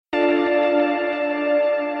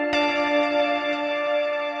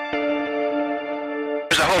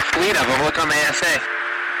whole fleet of them. Look on the ASA.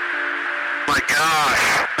 My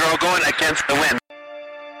gosh. They're all going against the wind.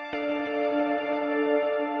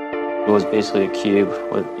 It was basically a cube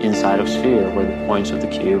with inside of a sphere where the points of the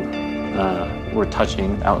cube were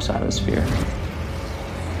touching outside of the sphere.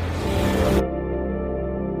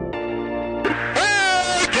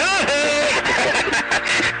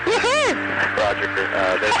 Roger.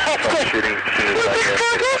 There's troubleshooting.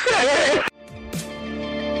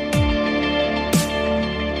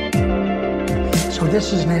 So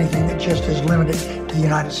this isn't anything that just is limited to the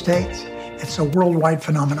United States. It's a worldwide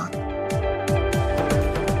phenomenon.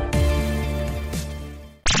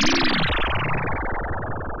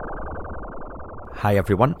 Hi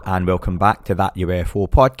everyone, and welcome back to That UFO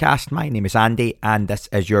podcast. My name is Andy, and this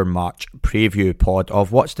is your March preview pod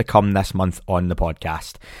of what's to come this month on the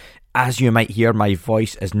podcast. As you might hear, my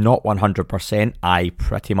voice is not 100%. I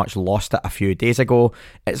pretty much lost it a few days ago.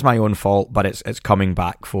 It's my own fault, but it's coming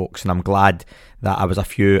back, folks, and I'm glad that I was a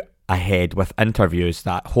few ahead with interviews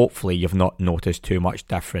that hopefully you've not noticed too much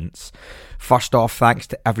difference. First off, thanks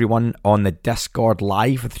to everyone on the Discord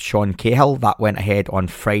live with Sean Cahill. That went ahead on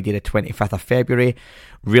Friday the 25th of February.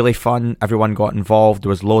 Really fun. Everyone got involved. There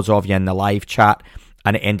was loads of you in the live chat,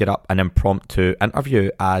 and it ended up an impromptu interview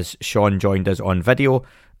as Sean joined us on video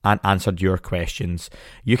and answered your questions.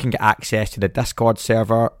 You can get access to the Discord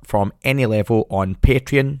server from any level on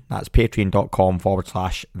Patreon. That's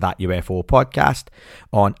patreon.com/That UFO podcast,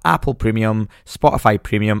 on Apple Premium, Spotify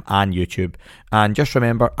Premium and YouTube. And just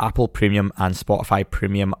remember, Apple Premium and Spotify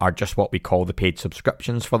Premium are just what we call the paid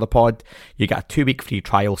subscriptions for the pod. You get a 2-week free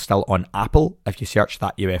trial still on Apple if you search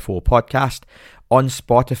That UFO podcast. On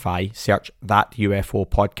Spotify, search That UFO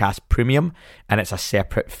Podcast Premium, and it's a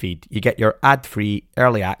separate feed. You get your ad-free,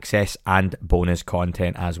 early access, and bonus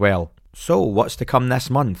content as well. So, what's to come this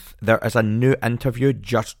month? There is a new interview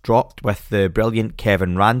just dropped with the brilliant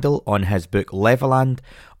Kevin Randle on his book Leveland,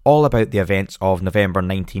 all about the events of November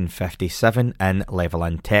 1957 in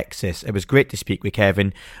Leveland, Texas. It was great to speak with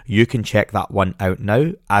Kevin. You can check that one out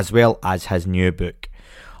now, as well as his new book.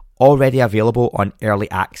 Already available on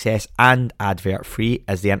early access and advert free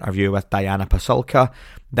is the interview with Diana Pasulka.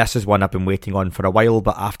 This is one I've been waiting on for a while,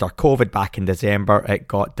 but after COVID back in December, it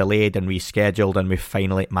got delayed and rescheduled, and we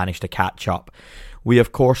finally managed to catch up. We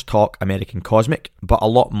of course talk American Cosmic, but a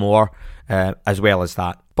lot more as well as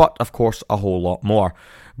that. But of course a whole lot more.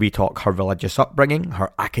 We talk her religious upbringing,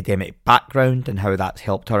 her academic background, and how that's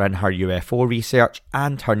helped her in her UFO research,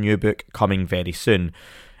 and her new book coming very soon.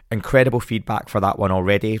 Incredible feedback for that one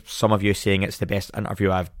already. Some of you saying it's the best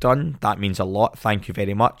interview I've done. That means a lot. Thank you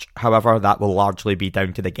very much. However, that will largely be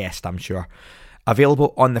down to the guest, I'm sure.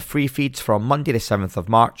 Available on the free feeds from Monday the 7th of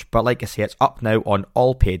March, but like I say, it's up now on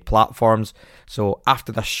all paid platforms. So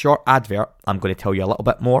after this short advert, I'm going to tell you a little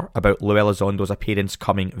bit more about Lou Elizondo's appearance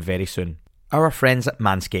coming very soon. Our friends at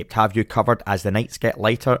Manscaped have you covered as the nights get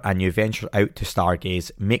lighter and you venture out to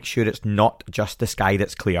stargaze. Make sure it's not just the sky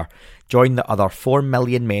that's clear. Join the other 4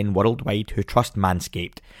 million men worldwide who trust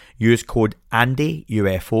Manscaped. Use code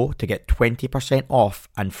ANDYUFO to get 20% off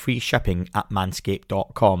and free shipping at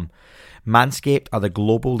manscaped.com. Manscaped are the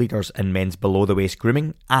global leaders in men's below-the-waist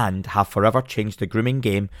grooming and have forever changed the grooming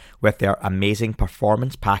game with their amazing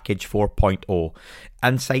Performance Package 4.0.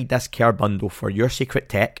 Inside this care bundle for your secret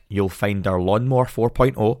tech, you'll find their Lawnmower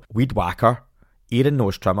 4.0, Weed Whacker, Ear and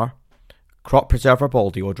Nose Trimmer, Crop Preserver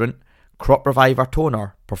Ball Deodorant, Crop Reviver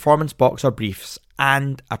Toner, Performance Boxer Briefs,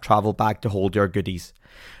 and a travel bag to hold your goodies.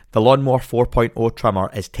 The Lawnmower 4.0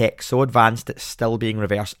 trimmer is tech so advanced it's still being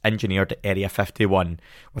reverse engineered at Area 51,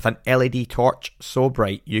 with an LED torch so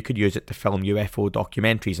bright you could use it to film UFO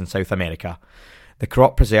documentaries in South America. The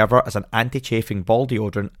Crop Preserver is an anti-chafing ball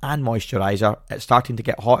deodorant and moisturiser. It's starting to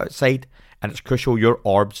get hot outside, and it's crucial your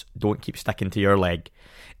orbs don't keep sticking to your leg.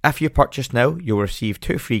 If you purchase now, you'll receive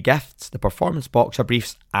 2 free gifts, the Performance Boxer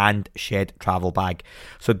Briefs and Shed Travel Bag.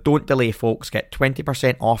 So don't delay, folks. Get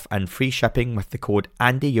 20% off and free shipping with the code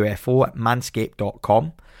ANDYUFO at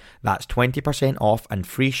manscaped.com. That's 20% off and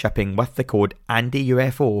free shipping with the code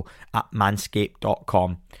ANDYUFO at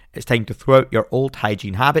manscaped.com. It's time to throw out your old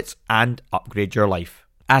hygiene habits and upgrade your life.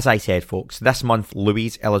 As I said, folks, this month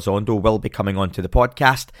Luis Elizondo will be coming onto the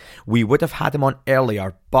podcast. We would have had him on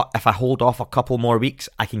earlier, but if I hold off a couple more weeks,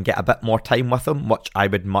 I can get a bit more time with him, which I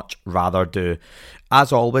would much rather do.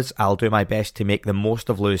 As always, I'll do my best to make the most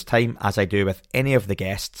of Lou's time, as I do with any of the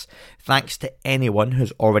guests. Thanks to anyone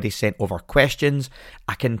who's already sent over questions.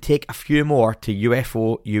 I can take a few more to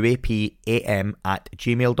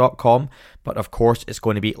ufouapam@gmail.com, but of course it's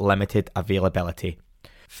going to be limited availability.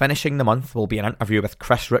 Finishing the month will be an interview with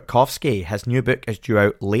Chris Rutkowski. His new book is due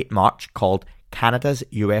out late March called Canada's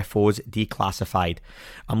UFOs Declassified.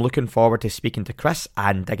 I'm looking forward to speaking to Chris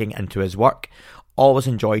and digging into his work. Always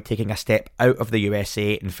enjoy taking a step out of the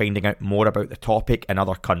USA and finding out more about the topic in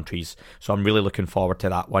other countries, so I'm really looking forward to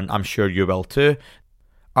that one. I'm sure you will too.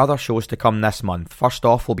 Other shows to come this month. First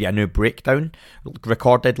off will be a new breakdown,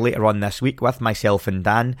 recorded later on this week with myself and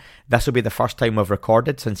Dan. This will be the first time we've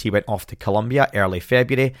recorded since he went off to Colombia early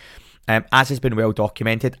February. As has been well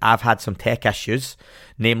documented, I've had some tech issues,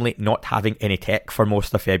 namely not having any tech for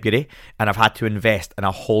most of February, and I've had to invest in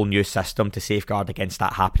a whole new system to safeguard against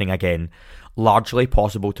that happening again. Largely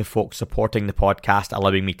possible to folks supporting the podcast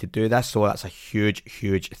allowing me to do this, so that's a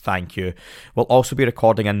huge thank you. We'll also be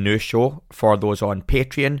recording a new show for those on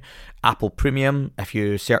Patreon, Apple Premium, if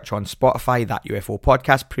you search on Spotify, That UFO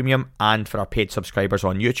Podcast Premium, and for our paid subscribers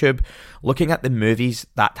on YouTube, looking at the movies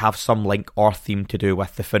that have some link or theme to do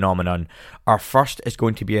with the phenomenon. Our first is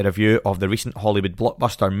going to be a review of the recent Hollywood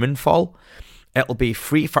blockbuster Moonfall. It'll be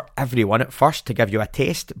free for everyone at first to give you a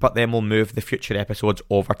taste, but then we'll move the future episodes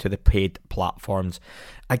over to the paid platforms.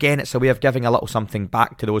 Again, it's a way of giving a little something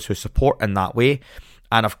back to those who support in that way.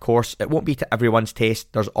 And of course, it won't be to everyone's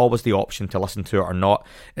taste. There's always the option to listen to it or not.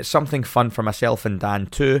 It's something fun for myself and Dan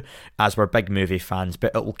too, as we're big movie fans,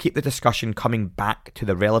 but it will keep the discussion coming back to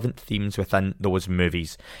the relevant themes within those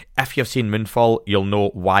movies. If you've seen Moonfall, you'll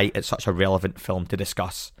know why it's such a relevant film to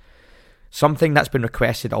discuss. Something that's been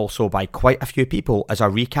requested also by quite a few people is a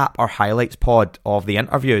recap or highlights pod of the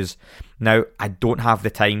interviews. Now, I don't have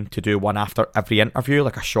the time to do one after every interview,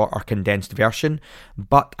 like a short or condensed version,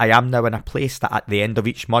 but I am now in a place that at the end of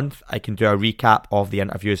each month, I can do a recap of the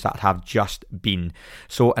interviews that have just been.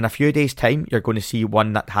 So in a few days' time, you're going to see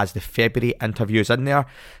one that has the February interviews in there,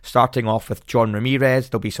 starting off with John Ramirez.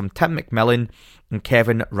 There'll be some Tim McMillan and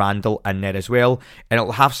Kevin Randall in there as well, and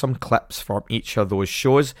it'll have some clips from each of those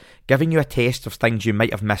shows, giving you a taste of things you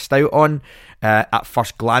might have missed out on. At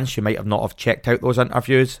first glance, you might have not have checked out those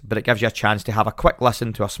interviews, but it gives you a chance to have a quick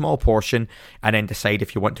listen to a small portion and then decide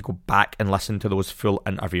if you want to go back and listen to those full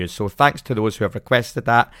interviews. So thanks to those who have requested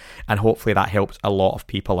that, and hopefully that helps a lot of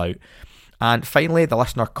people out. And finally, the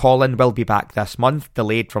listener call-in will be back this month,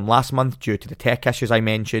 delayed from last month due to the tech issues I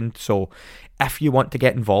mentioned. So if you want to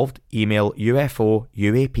get involved, email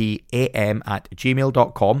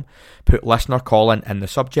ufouapam@gmail.com, put listener call-in in the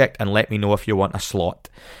subject and let me know if you want a slot.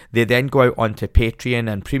 They then go out onto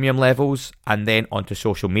Patreon and premium levels and then onto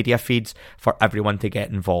social media feeds for everyone to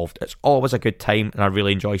get involved. It's always a good time and I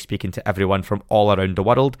really enjoy speaking to everyone from all around the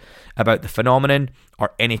world about the phenomenon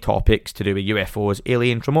or any topics to do with UFOs,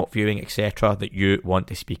 aliens, remote viewing, etc. that you want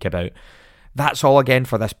to speak about. That's all again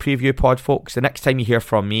for this preview pod, folks. The next time you hear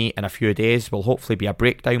from me in a few days will hopefully be a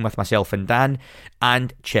breakdown with myself and Dan,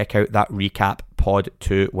 and check out that recap pod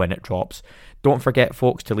too when it drops. Don't forget,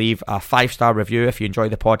 folks, to leave a 5-star review if you enjoy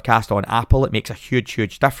the podcast on Apple. It makes a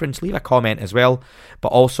huge difference. Leave a comment as well. But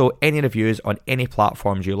also, any reviews on any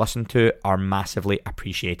platforms you listen to are massively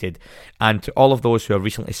appreciated. And to all of those who have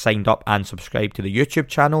recently signed up and subscribed to the YouTube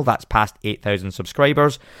channel, that's past 8,000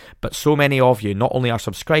 subscribers. But so many of you not only are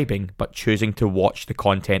subscribing, but choosing to watch the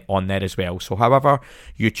content on there as well. So however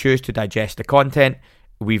you choose to digest the content,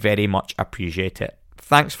 we very much appreciate it.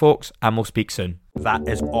 Thanks, folks, and we'll speak soon. That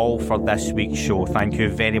is all for this week's show. Thank you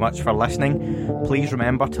very much for listening. Please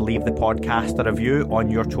remember to leave the podcast a review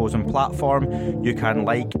on your chosen platform. You can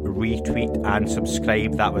like, retweet and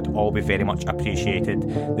subscribe. That would all be very much appreciated.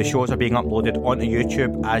 The shows are being uploaded onto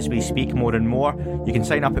YouTube as we speak more and more. You can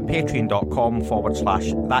sign up at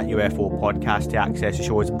patreon.com/That UFO Podcast to access the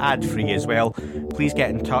shows ad-free as well. Please get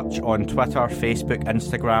in touch on Twitter, Facebook,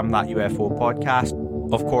 Instagram, That UFO Podcast.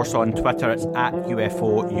 Of course, on Twitter, it's at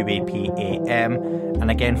UFOUAPAM.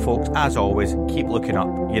 And again, folks, as always, keep looking up.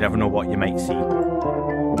 You never know what you might see.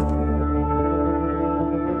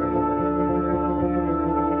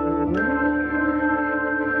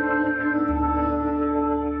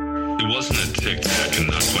 It wasn't a tic-tac and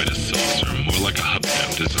not quite a saucer, more like a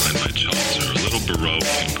hubcap designed by Chaucer, a little baroque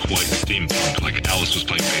and quite steampunk, like Alice was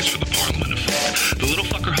playing bass for the Parliament of Folk. The little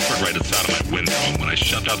fucker hovered right outside of my window, and when I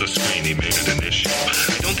shoved out the screen, he made it an issue.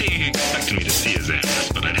 I don't think he expected me to see his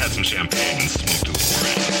ass, but I'd had some champagne and smoked a little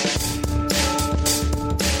grass.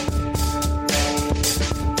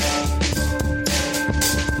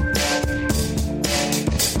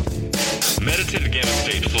 Meditative gamma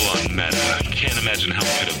state full on meta. Can't imagine how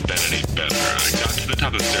it could have been any better. I got to the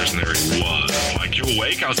top of the stairs and there he was. I'm like, you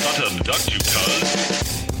awake? I was about to abduct you, cuz.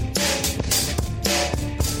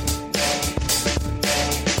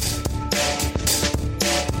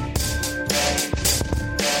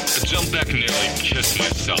 I jumped back and nearly kissed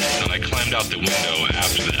myself. myself, and I climbed out the window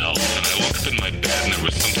after the elf, and I woke up in my bed, and there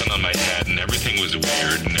was something on my head, and everything was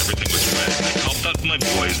weird, and everything was red, and I called out to my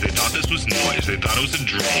boys. They thought this was noise, they thought it was a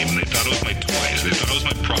dream, and they thought it was my toys, they thought it was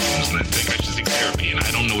my problems, and they think I should seek therapy, and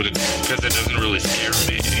I don't know what to do, because it doesn't really scare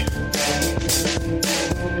me.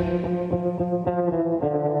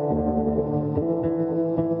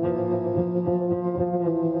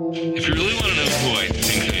 If you really want to know who I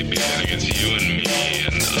think I be, I think it's you and me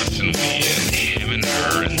and us and we and him and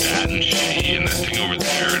her and that and she and that thing over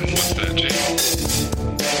there and what's that, Jay?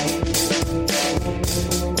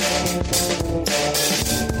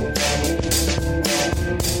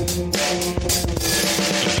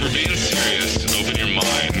 But for being serious, open your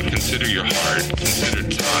mind, consider your heart, consider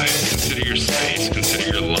time, consider your space,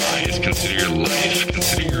 consider your lies, consider your life,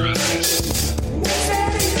 consider your eyes.